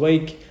times a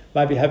week,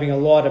 maybe having a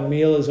lighter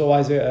meal is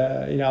always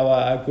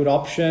a good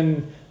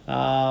option.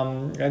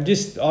 And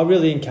just, I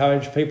really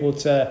encourage people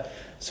to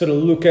sort of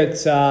look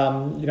at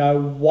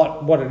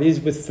what it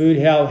is with food,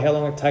 how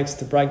long it takes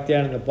to break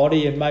down in the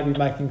body, and maybe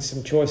making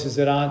some choices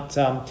that aren't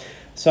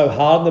so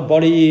hard on the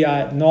body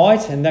at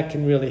night, and that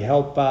can really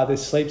help the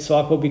sleep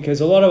cycle,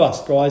 because a lot of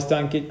us guys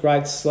don't get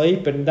great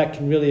sleep, and that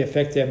can really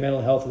affect our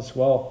mental health as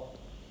well.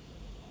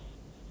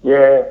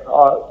 Yeah,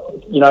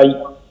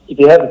 if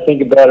you have to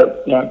think about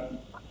it, you know,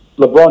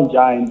 LeBron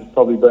James has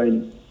probably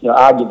been, you know,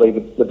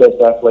 arguably the best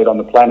athlete on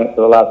the planet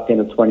for the last 10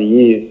 or 20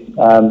 years.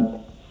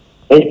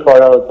 He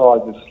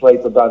prioritises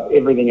sleep above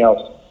everything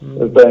else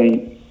as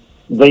being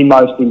the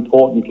most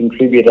important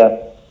contributor,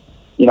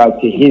 you know,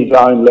 to his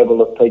own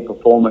level of peak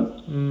performance.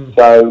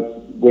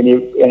 So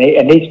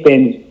he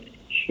spends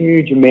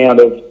huge amount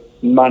of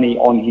money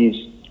on his,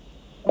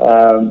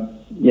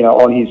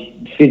 on his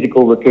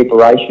physical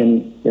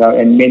recuperation, you know,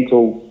 and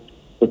mental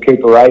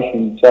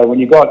recuperation. So when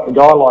you've got a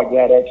guy like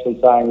that actually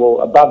saying,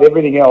 well, above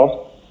everything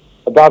else,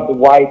 above the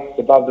weights,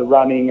 above the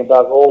running,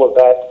 above all of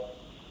that,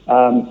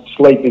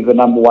 sleep is the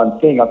number one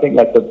thing. I think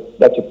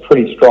that's a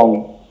pretty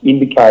strong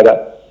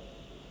indicator.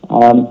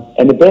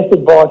 And the best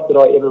advice that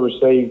I ever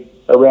received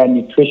around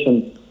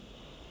nutrition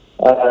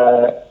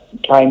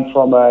came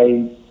from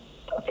I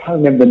can't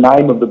remember the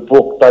name of the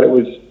book, but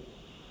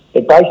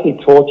it basically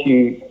taught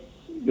you,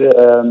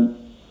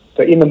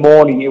 so in the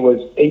morning it was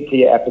eat to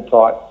your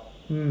appetite.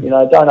 You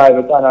know, don't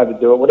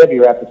overdo it. Whatever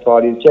your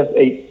appetite is, just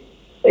eat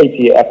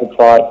to your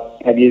appetite.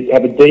 Have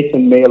a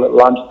decent meal at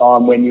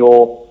lunchtime when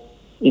your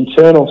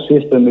internal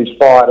system is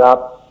fired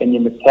up and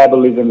your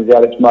metabolism is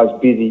at its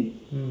most busy.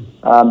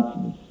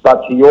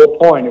 But to your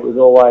point, it was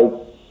always,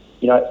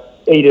 you know,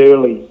 eat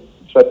early,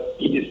 so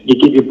you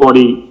give your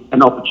body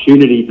an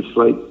opportunity to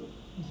sleep.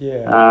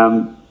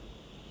 Yeah.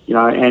 You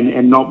know,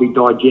 and not be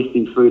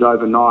digesting food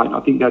overnight. I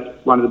think that's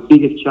one of the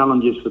biggest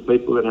challenges for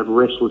people that have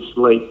restless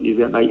sleep, is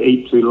that they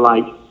eat too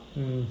late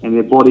and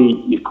their body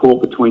is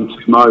caught between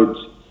two modes,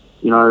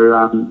 you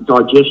know,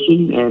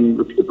 digestion and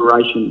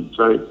recuperation.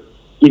 So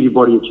give your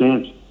body a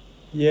chance.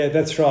 Yeah,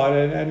 that's right.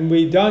 And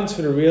we don't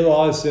sort of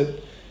realise that,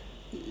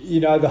 you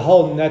know, the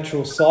whole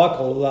natural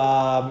cycle,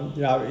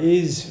 you know,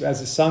 is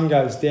as the sun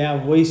goes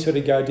down, we sort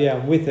of go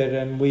down with it,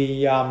 and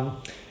we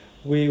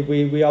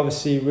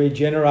obviously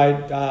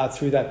regenerate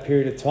through that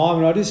period of time.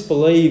 And I just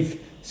believe,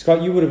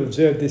 Scott, you would have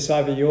observed this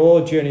over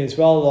your journey as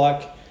well.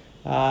 Like,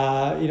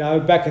 you know,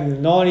 back in the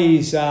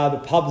 90s, the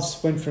pubs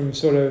went from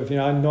sort of, you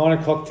know, 9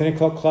 o'clock, 10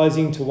 o'clock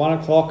closing to 1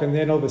 o'clock. And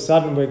then all of a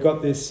sudden we've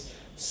got this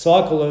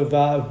cycle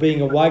of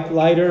being awake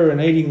later and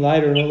eating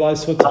later and all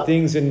those sorts of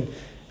things. And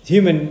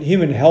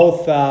human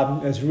health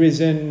has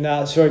risen,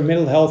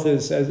 mental health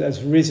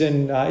has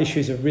risen,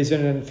 issues have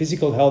risen, and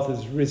physical health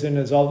has risen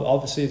as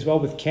obviously as well,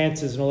 with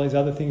cancers and all these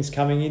other things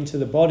coming into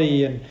the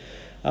body. And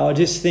I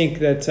just think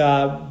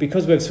that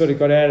because we've sort of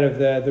got out of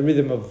the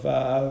rhythm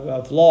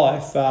of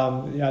life,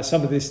 you know,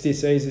 some of this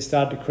disease has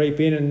started to creep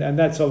in, and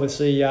that's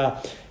obviously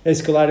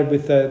escalated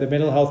with the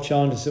mental health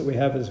challenges that we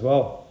have as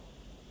well.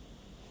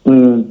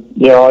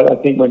 Yeah, I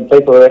think when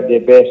people are at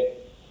their best,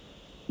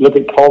 look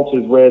at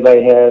cultures where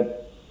they have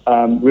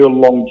real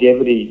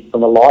longevity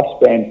from a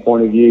lifespan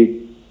point of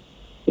view.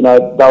 You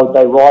know,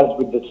 they rise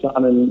with the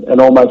sun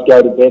and almost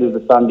go to bed as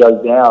the sun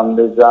goes down.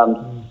 There's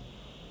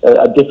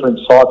a different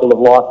cycle of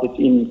life that's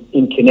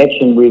in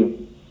connection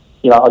with,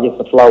 you know, I guess,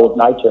 the flow of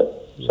nature.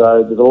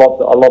 So there's a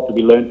lot to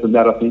be learned from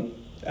that, I think.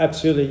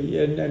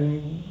 Absolutely,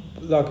 and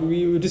like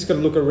we've just got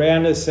to look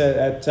around us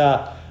at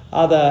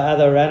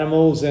other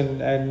animals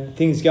and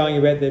things going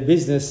about their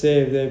business.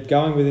 They're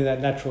going within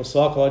that natural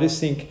cycle. I just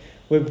think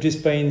we've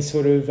just been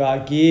sort of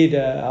geared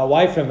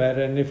away from it,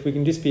 and if we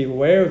can just be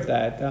aware of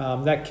that,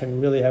 that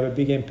can really have a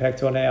big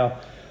impact on our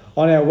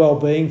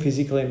well-being,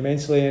 physically and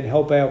mentally, and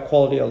help our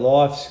quality of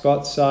life,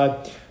 Scott.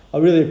 So I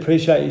really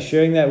appreciate you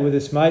sharing that with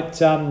us,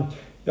 mate.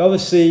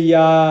 Obviously,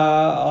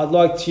 I'd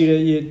like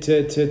you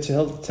to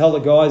tell the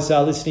guys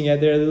listening out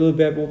there a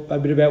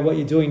bit about what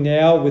you're doing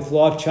now with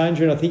Life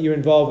Changer, and I think you're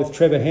involved with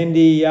Trevor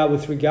Hendy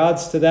with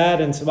regards to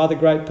that, and some other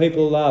great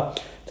people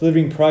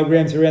delivering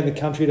programs around the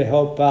country to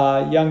help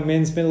young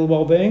men's mental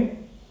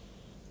well-being.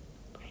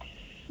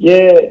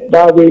 Yeah,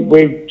 no,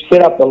 we've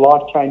set up the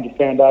Life Changer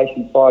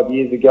Foundation 5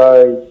 years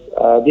ago.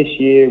 This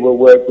year we'll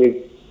work with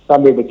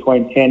somewhere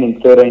between 10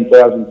 and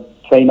 13,000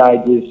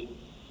 teenagers,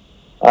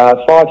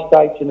 5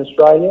 states in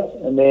Australia,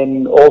 and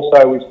then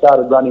also we've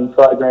started running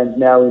programs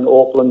now in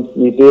Auckland,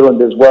 New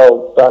Zealand as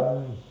well.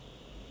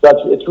 But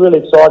it's really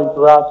exciting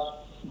for us.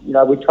 You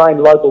know, we train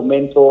local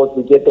mentors,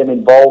 we get them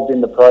involved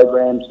in the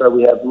program, so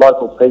we have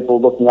local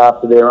people looking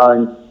after their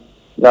own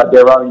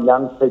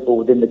young people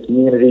within the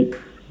community.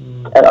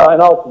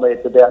 And ultimately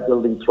it's about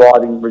building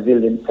thriving,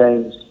 resilient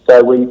teams.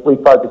 So we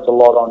focus a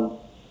lot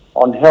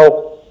on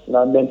health, you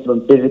know, mental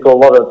and physical, a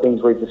lot of the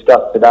things we've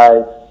discussed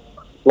today,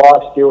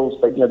 life skills,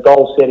 you know,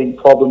 goal setting,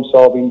 problem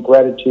solving,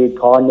 gratitude,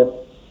 kindness.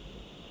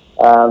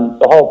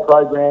 The whole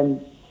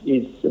program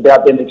is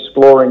about them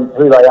exploring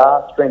who they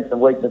are, strengths and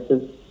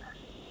weaknesses.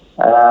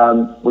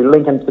 We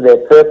link them to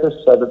their purpose,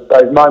 so that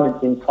those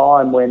moments in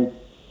time when,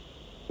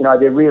 you know,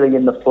 they're really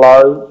in the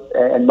flow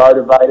and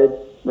motivated,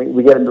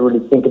 we get them to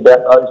really think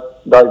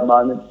about those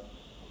moments.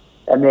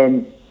 And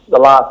then the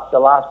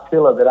last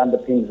pillar that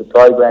underpins the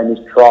program is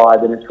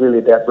tribe, and it's really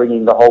about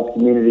bringing the whole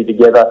community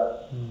together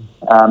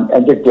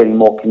and just getting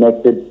more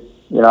connected,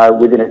 you know,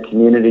 within a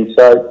community.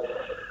 So,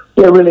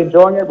 yeah, really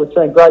enjoying it. We're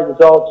seeing great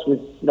results with,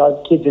 you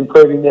know, kids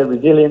improving their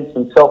resilience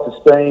and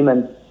self-esteem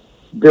and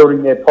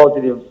building their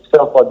positive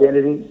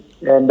self-identity.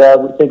 And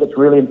we think it's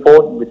really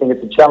important. We think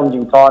it's a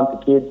challenging time for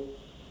kids,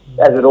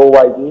 as it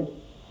always is.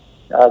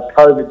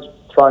 COVID's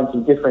thrown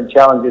some different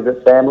challenges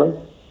at families.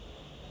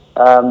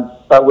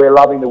 But we're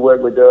loving the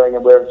work we're doing,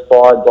 and we're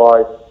inspired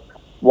by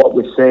what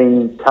we're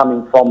seeing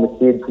coming from the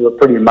kids, who are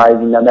pretty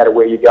amazing no matter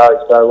where you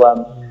go.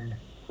 So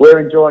we're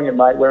enjoying it,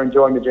 mate. We're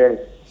enjoying the journey.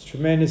 It's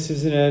tremendous,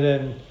 isn't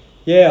it? And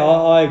yeah,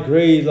 I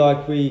agree.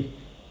 Like we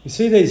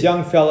see these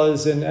young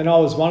fellas, and I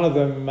was one of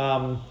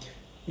them,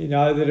 you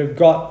know, that have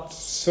got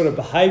sort of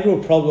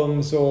behavioural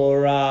problems,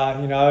 or,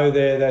 you know,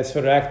 they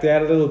sort of act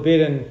out a little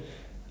bit. And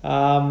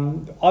I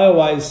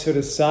always sort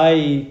of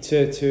say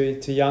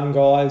to young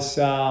guys,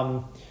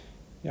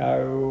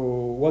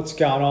 what's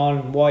going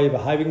on? Why are you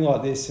behaving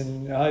like this?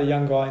 And I had a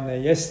young guy in there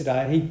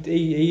yesterday, and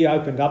he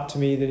opened up to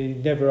me that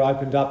he'd never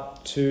opened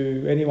up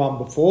to anyone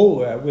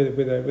before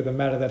with a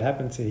matter that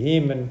happened to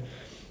him. And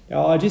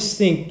I just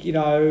think,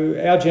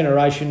 our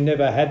generation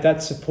never had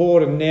that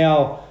support, and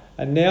now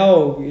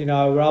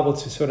we're able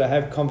to sort of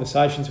have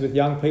conversations with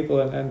young people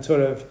and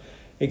sort of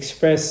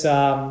express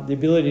the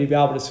ability to be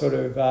able to sort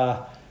of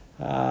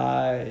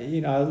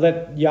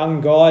let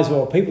young guys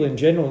or people in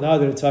general know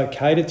that it's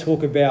okay to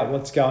talk about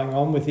what's going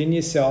on within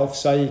yourself,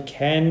 so you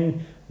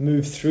can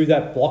move through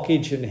that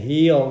blockage and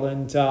heal.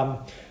 And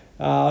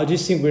I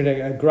just think we're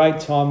in a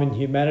great time in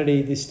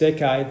humanity this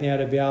decade now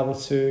to be able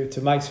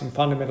to make some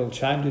fundamental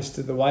changes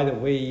to the way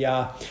that we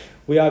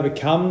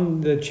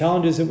overcome the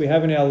challenges that we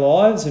have in our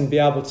lives, and be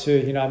able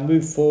to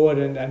move forward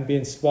and be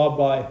inspired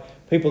by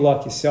people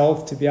like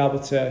yourself to be able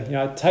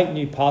to take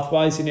new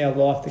pathways in our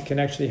life that can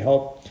actually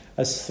help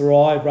us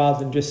thrive rather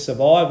than just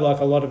survive like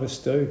a lot of us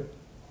do.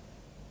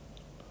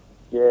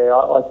 Yeah,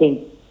 I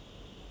think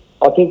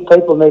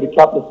people need a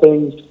couple of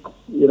things.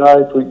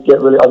 If we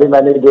get really, I think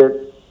they need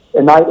to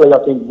innately. I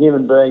think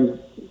human beings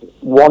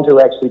want to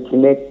actually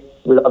connect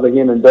with other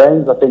human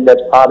beings. I think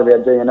that's part of our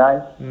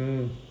DNA.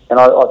 And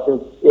I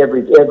think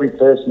every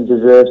person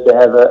deserves to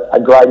have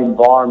a great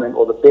environment,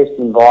 or the best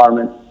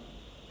environment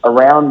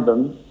around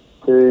them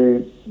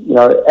to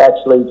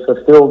actually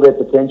fulfil their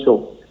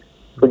potential.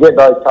 If we get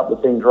those couple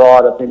of things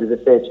right, I think there's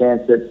a fair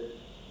chance that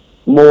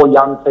more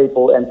young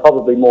people, and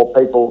probably more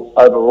people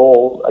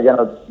overall, are going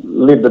to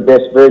live the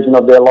best version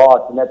of their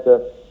life. And I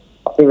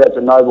think that's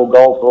a noble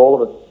goal for all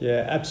of us.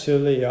 Yeah,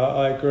 absolutely.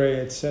 I agree.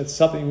 It's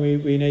something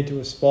we need to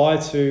aspire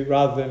to,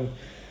 rather than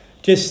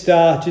just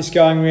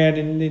going around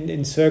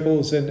in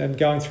circles and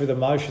going through the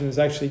motions.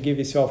 Actually give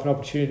yourself an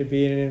opportunity to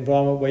be in an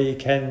environment where you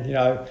can,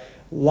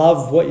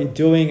 love what you're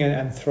doing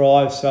and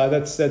thrive. So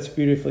that's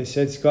beautifully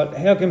said, Scott.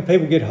 How can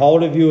people get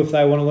hold of you if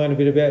they want to learn a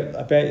bit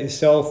about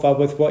yourself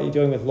with what you're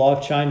doing with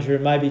Life Changer,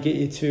 and maybe get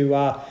you to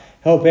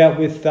help out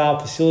with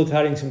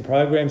facilitating some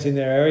programs in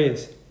their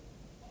areas?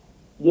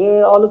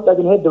 Yeah, look, they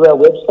can head to our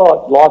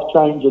website,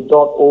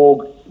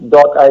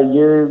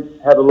 lifechanger.org.au,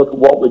 have a look at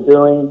what we're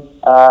doing,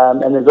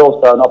 and there's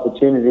also an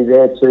opportunity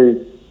there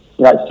to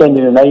send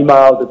in an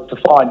email to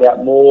find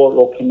out more,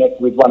 or connect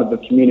with one of the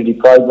community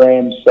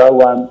programs.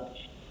 So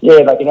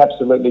yeah, they can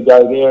absolutely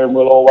go there, and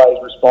we'll always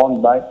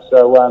respond, mate.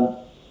 So,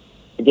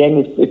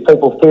 again, if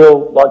people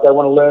feel like they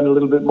want to learn a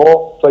little bit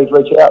more, please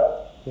reach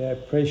out. Yeah,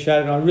 appreciate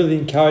it. And I really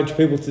encourage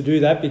people to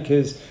do that,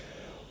 because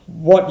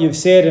what you've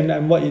said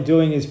and what you're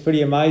doing is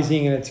pretty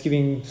amazing, and it's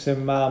giving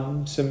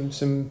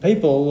some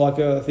people, like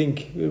I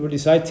think, what do you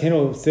say, 10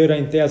 or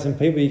 13,000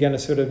 people you're going to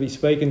sort of be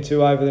speaking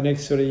to over the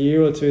next sort of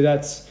year or two.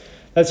 That's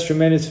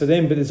tremendous for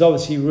them, but there's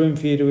obviously room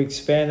for you to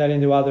expand that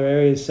into other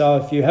areas. So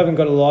if you haven't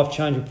got a Life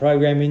Changer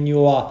program in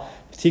your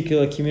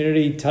particular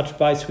community, touch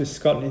base with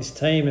Scott and his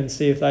team and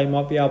see if they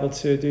might be able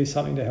to do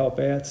something to help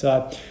out.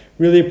 So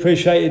really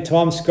appreciate your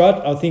time,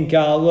 Scott. I think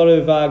a lot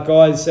of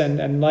guys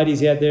and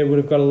ladies out there would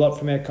have got a lot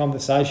from our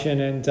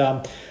conversation, and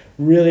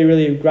really,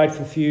 really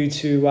grateful for you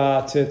to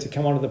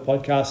come onto the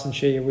podcast and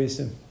share your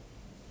wisdom.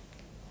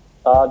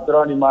 Good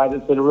on you, mate.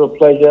 It's been a real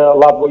pleasure. I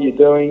love what you're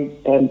doing.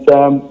 And to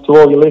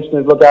all your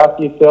listeners, look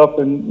after yourself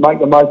and make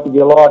the most of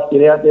your life.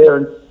 Get out there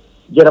and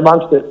get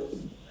amongst it.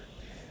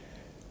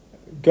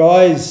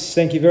 Guys,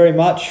 thank you very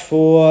much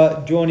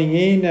for joining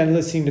in and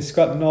listening to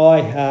Scott and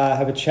I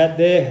have a chat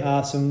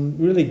there. Some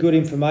really good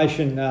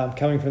information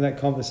coming from that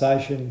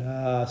conversation.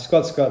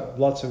 Scott's got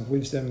lots of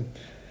wisdom,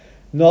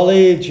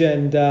 knowledge,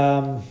 and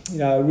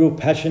real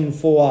passion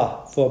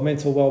for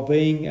mental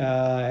well-being,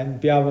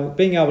 and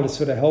being able to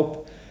sort of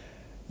help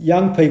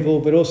young people,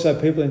 but also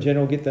people in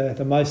general, get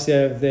the most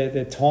out of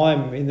their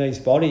time in these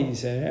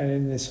bodies and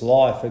in this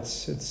life.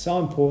 It's so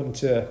important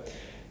to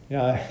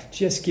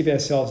just give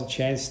ourselves a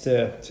chance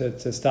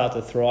to start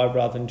to thrive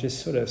rather than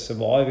just sort of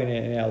survive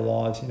in our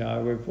lives.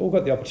 We've all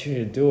got the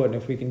opportunity to do it, and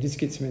if we can just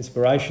get some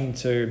inspiration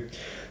to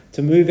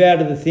move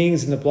out of the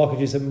things and the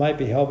blockages that might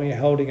be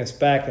holding us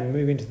back, and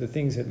move into the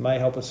things that may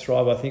help us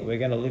thrive, I think we're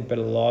going to live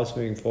better lives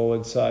moving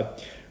forward. So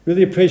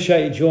really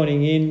appreciate you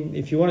joining in.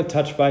 If you want to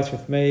touch base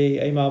with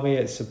me, email me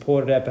at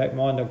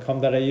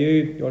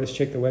support@outbackmind.com.au, or just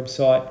check the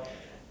website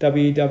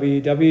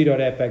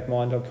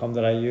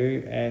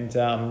www.outbackmind.com.au. And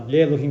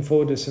looking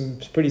forward to some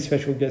pretty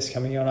special guests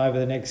coming on over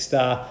the next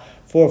 4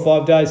 or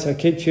 5 days. So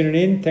keep tuning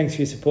in. Thanks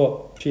for your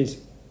support. Cheers.